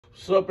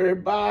What's up,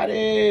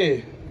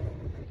 everybody?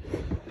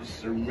 It's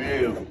Sir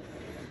Mill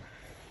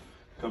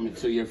coming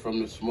to you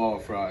from the Small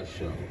Fry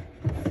Show.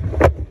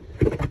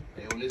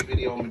 Hey, on this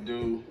video, I'm gonna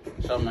do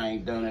something I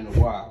ain't done in a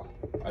while.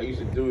 I did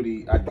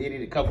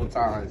it a couple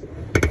times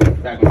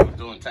back when I was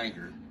doing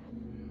Tanker.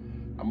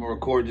 I'm gonna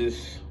record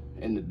this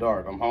in the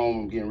dark. I'm home,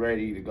 I'm getting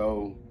ready to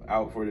go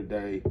out for the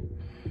day.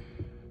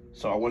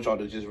 So I want y'all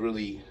to just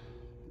really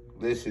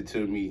listen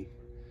to me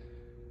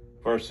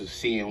versus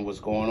seeing what's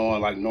going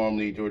on like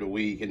normally during the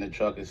week in the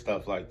truck and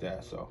stuff like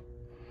that. So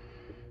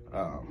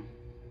I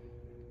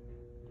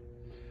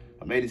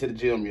made it to the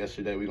gym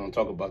yesterday. We're gonna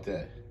talk about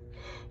that.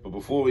 But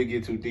before we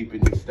get too deep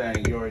in this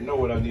thing, you already know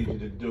what I need you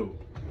to do.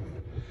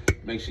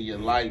 Make sure you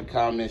like,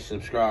 comment,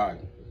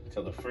 subscribe.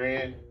 Tell a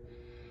friend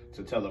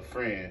to tell a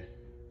friend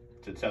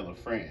to tell a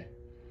friend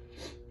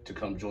to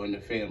come join the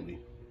family.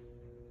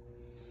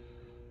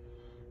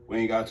 We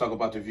ain't gotta talk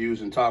about the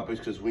views and topics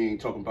because we ain't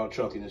talking about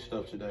trucking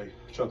stuff today.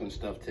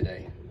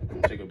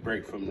 We'll take a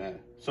break from that.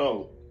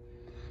 So,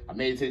 I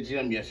made it to the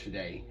gym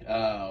yesterday.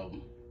 I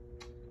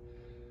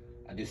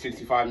did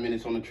 65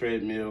 minutes on the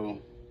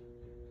treadmill.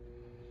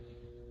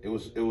 It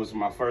was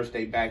my first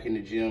day back in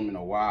the gym in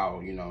a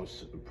while, you know,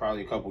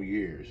 probably a couple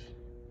years.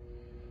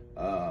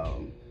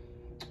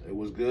 It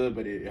was good,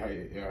 but it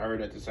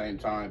hurt at the same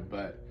time,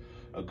 but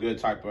a good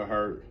type of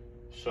hurt.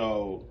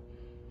 So,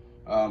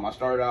 I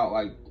started out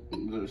like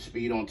the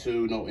speed on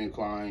 2, no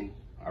incline.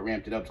 I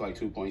ramped it up to like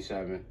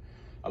 2.7.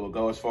 I would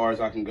go as far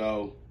as I can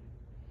go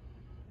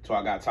till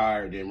I got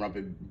tired, then ramp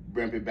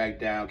it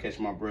back down, catch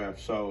my breath.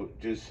 So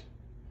just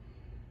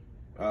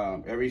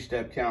every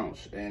step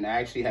counts. And I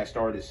actually had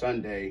started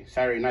Sunday.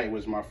 Saturday night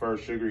was my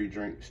first sugary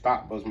drink.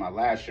 Stop was my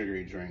last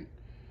sugary drink.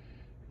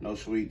 No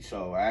sweet.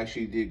 So I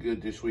actually did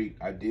good this week.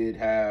 I did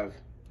have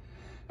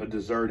a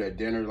dessert at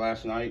dinner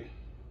last night.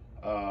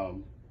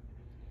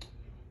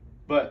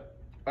 But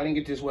I didn't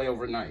get this way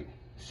overnight,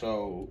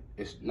 so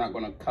it's not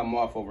gonna come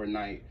off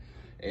overnight.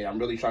 And I'm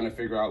really trying to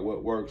figure out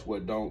what works,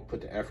 what don't,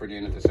 put the effort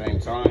in at the same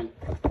time.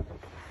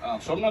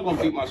 So I'm not gonna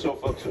beat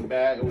myself up too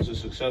bad. It was a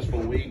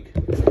successful week.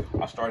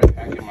 I started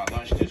packing my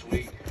lunch this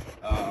week,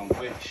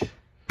 which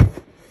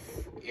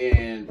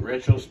in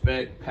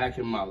retrospect,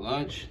 packing my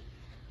lunch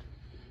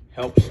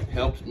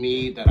helped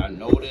me that I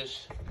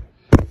noticed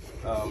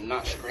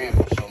not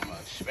scramble so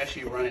much,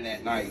 especially running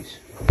at night.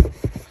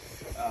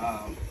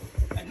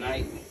 At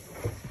night,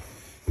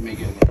 you may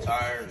get a little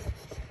tired,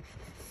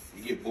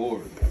 you get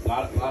bored. A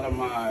lot of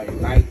my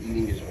night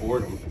eating is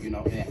boredom, you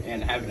know,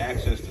 and having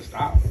access to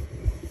stop.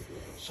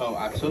 So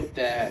I took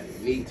that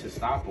need to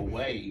stop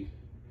away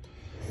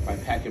by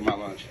packing my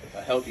lunch,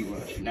 a healthy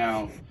lunch.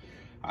 Now,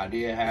 I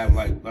did have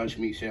like lunch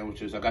meat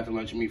sandwiches. I got the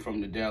lunch meat from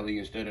the deli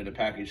instead of the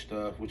packaged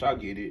stuff, which I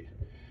get it.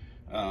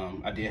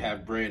 I did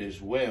have bread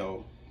as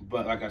well,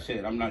 but like I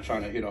said, I'm not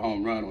trying to hit a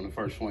home run on the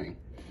first swing.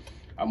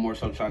 I'm more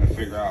so trying to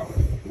figure out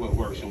what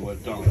works and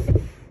what don't.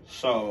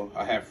 So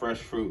I have fresh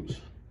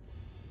fruits,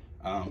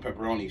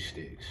 pepperoni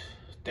sticks,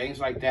 things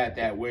like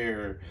that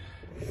where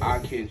I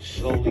can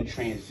slowly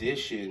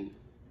transition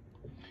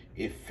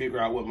and figure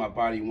out what my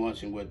body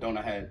wants and what don't.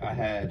 I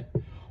had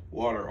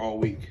water all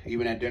week.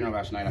 Even at dinner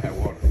last night, I had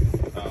water.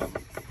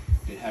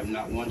 Didn't have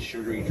not one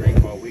sugary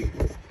drink all week.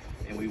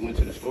 And we went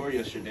to the store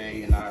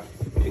yesterday and I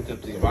picked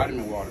up the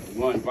vitamin water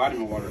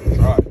to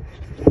try.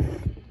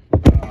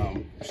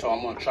 So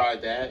I'm gonna try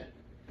that,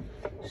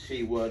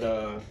 see what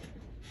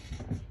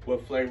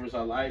flavors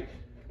I like,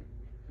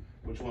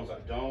 which ones I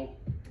don't.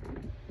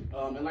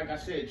 And like I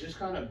said, just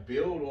kind of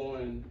build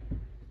on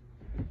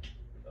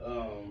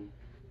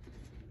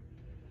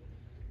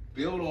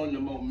the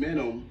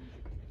momentum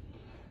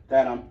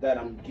that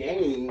I'm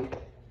gaining.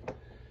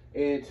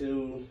 And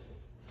to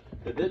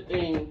the good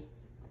thing,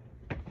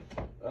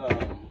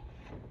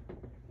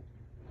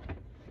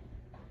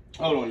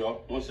 hold on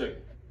y'all, 1 second.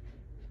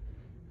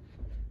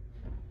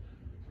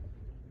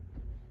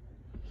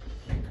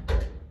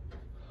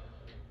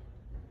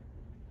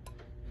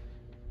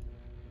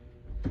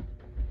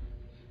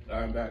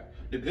 I'm back.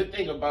 The good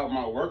thing about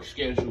my work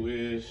schedule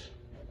is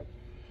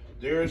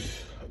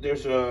there's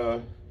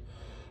a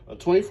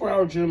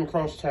 24-hour gym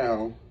across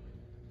town,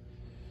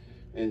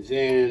 and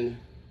then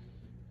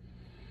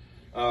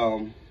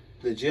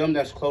the gym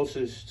that's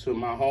closest to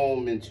my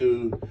home and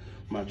to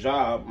my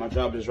job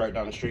is right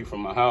down the street from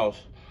my house.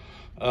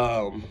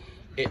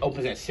 It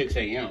opens at 6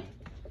 a.m.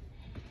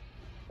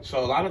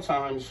 So a lot of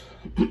times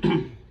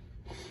I'm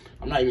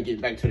not even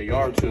getting back to the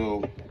yard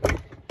till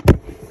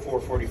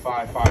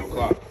 4:45, 5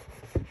 o'clock.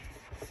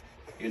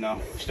 You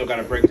know, still got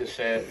to break the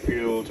set,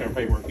 fuel, turn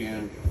paperwork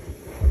in,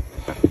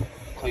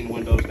 clean the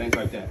windows, things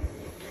like that.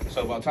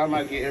 So by the time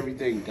I get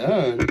everything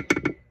done,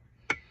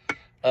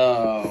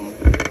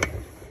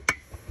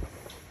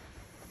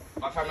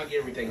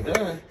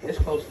 it's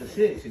close to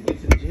 6. And get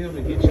to the gym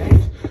and get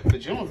changed, the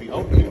gym will be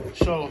open.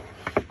 So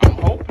I'm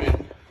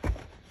hoping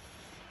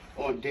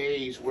on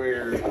days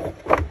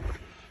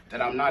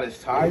that I'm not as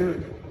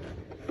tired,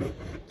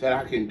 that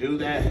I can do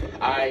that.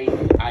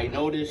 I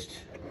noticed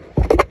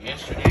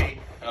yesterday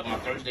my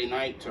Thursday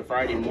night to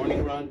Friday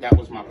morning run. That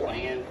was my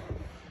plan.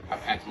 I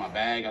packed my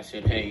bag. I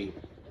said, hey,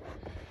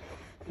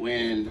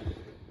 when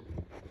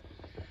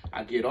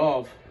I get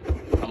off,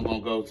 I'm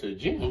gonna go to the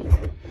gym.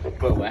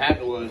 But what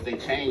happened was they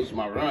changed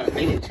my run.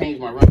 They didn't change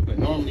my run, but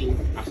normally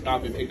I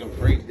stop and pick up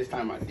freight. This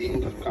time I didn't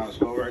because I'm kind of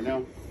slow right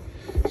now.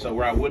 So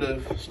where I would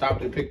have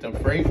stopped and picked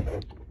up freight,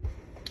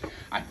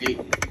 I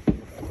didn't.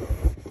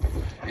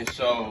 And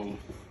so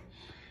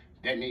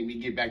that made me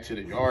get back to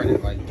the yard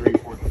at like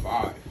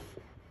 3:45.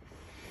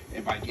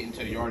 And by getting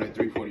to the yard at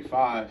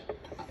 3:45,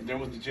 there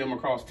was the gym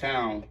across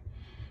town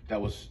that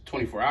was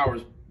 24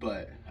 hours,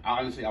 but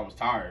honestly, I was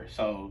tired.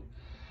 So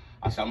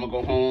I said, I'm gonna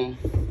go home,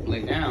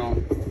 lay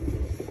down.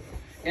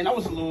 And I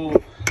was a little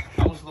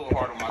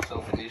hard on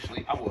myself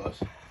initially. I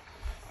was.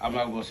 I'm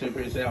not gonna sit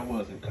here and say I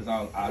wasn't, because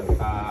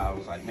I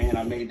was like, man,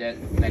 I made that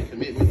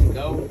commitment to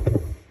go,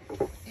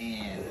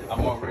 and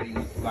I'm already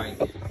like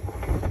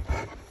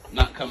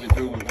not coming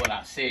through with what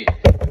I said.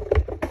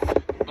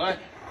 But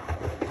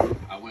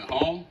I went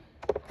home.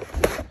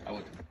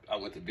 I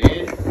went to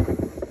bed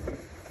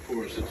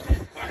for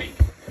like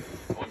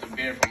I went to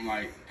bed from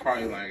like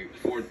probably like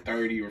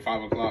 4:30 or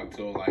 5 o'clock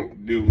till like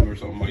noon or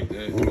something like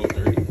that,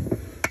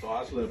 12:30. So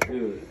I slept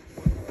good.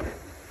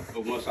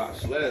 But once I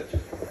slept,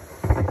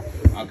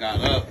 I got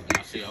up and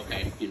I said,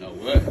 okay, you know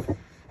what?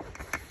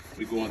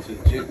 We going to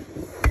the gym.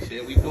 We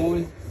said we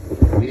going.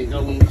 We didn't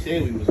know when we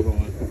said we was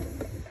going,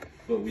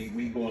 but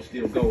we gonna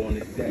still go on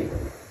this day.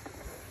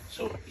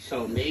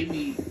 So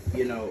maybe,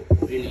 you know,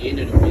 in the end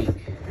of the week,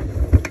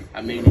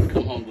 I may need to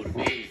come home, go to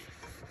bed,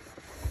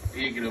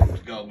 then get up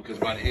and go, because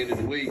by the end of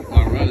the week,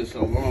 my run is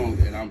so long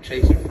and I'm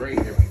chasing freight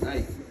every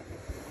night,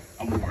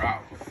 I'm wore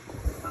out.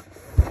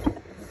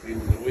 At the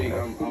end of the week,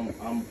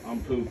 I'm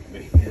pooped,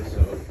 man.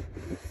 So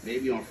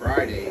maybe on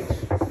Fridays,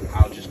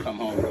 I'll just come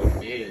home and go to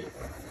bed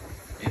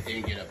and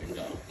then get up and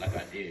go, like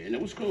I did. And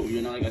it was cool,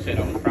 you know, like I said,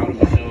 I was proud of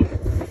myself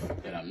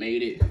that I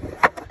made it,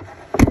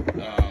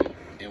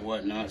 and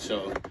whatnot.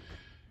 So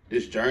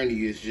this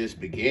journey is just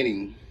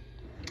beginning.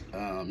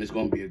 It's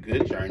gonna be a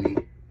good journey.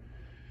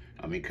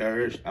 I'm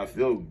encouraged. I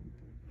feel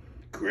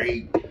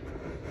great.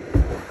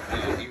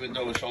 Even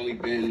though it's only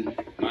been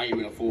not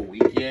even a full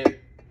week yet,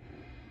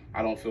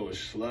 I don't feel as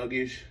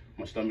sluggish.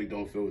 My stomach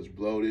don't feel as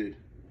bloated.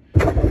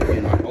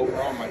 And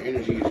overall, my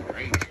energy is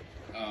great.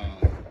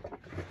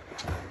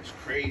 It's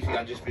crazy.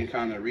 I just been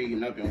kind of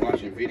reading up and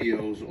watching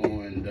videos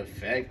on the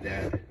fact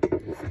that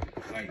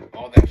like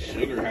all that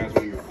sugar has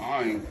on your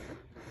mind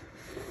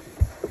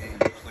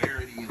and your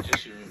clarity and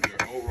just your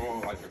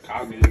overall, like, your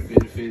cognitive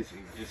benefits,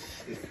 and just,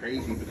 it's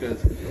crazy,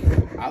 because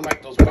I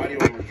like those body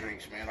armor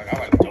drinks, man. Like, I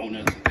like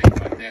donuts and things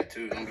like that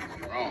too, don't get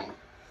me wrong,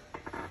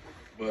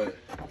 but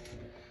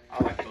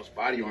I like those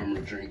body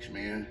armor drinks,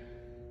 man.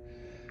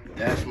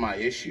 That's my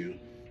issue.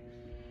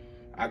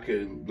 I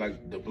could,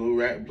 like, the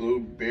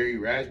blueberry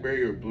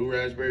raspberry or blue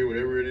raspberry,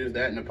 whatever it is,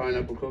 that and the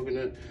pineapple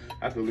coconut,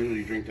 I could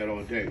literally drink that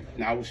all day.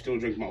 Now, I would still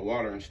drink my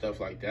water and stuff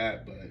like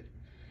that, but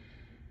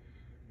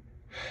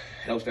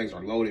those things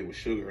are loaded with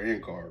sugar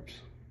and carbs.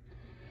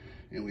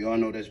 And we all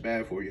know that's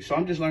bad for you. So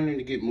I'm just learning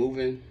to get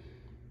moving.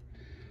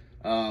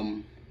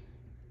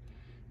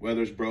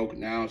 Weather's broke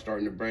now,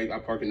 starting to break. I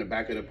park in the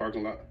back of the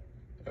parking lot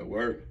at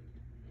work.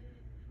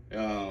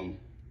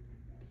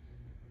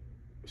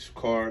 It's a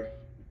car,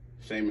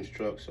 same as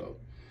truck. So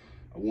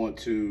I want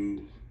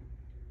to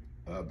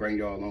bring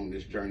y'all along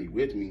this journey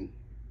with me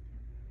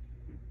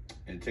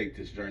and take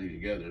this journey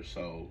together.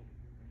 So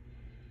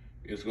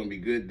it's gonna be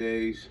good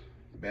days,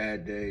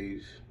 bad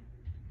days,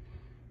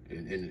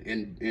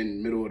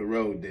 in middle of the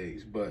road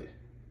days, but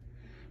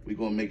we're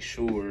gonna make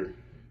sure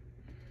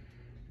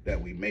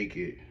that we make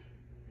it,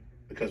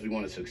 because we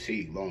want to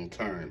succeed long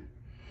term,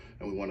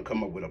 and we want to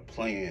come up with a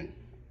plan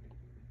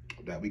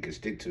that we can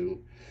stick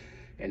to,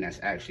 and that's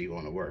actually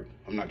going to work.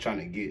 I'm not trying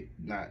to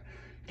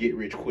get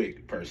rich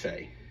quick per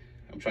se.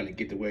 I'm trying to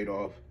get the weight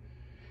off,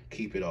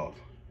 keep it off,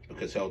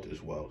 because health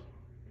is wealth.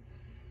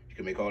 You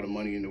can make all the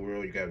money in the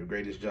world, you can have the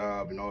greatest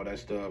job and all that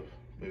stuff,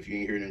 but if you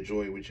ain't here to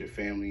enjoy it with your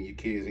family and your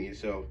kids and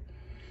yourself,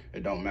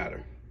 it don't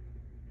matter.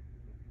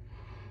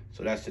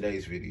 So that's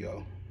today's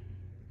video.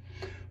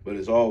 But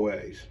as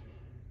always,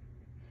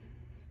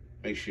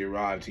 make sure you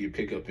arrive to your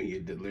pickup and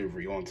your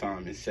delivery on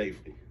time and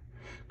safely.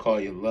 Call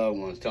your loved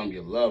ones, tell them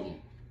you love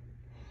them.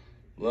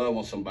 Love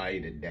on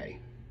somebody today.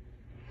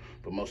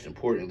 But most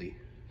importantly,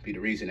 be the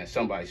reason that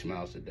somebody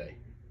smiles today.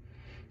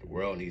 The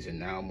world needs it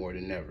now more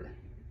than ever.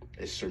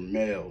 It's Sir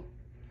Mel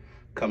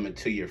coming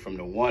to you from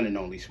the one and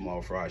only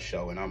Small Fry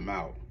Show, and I'm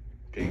out.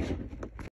 Peace.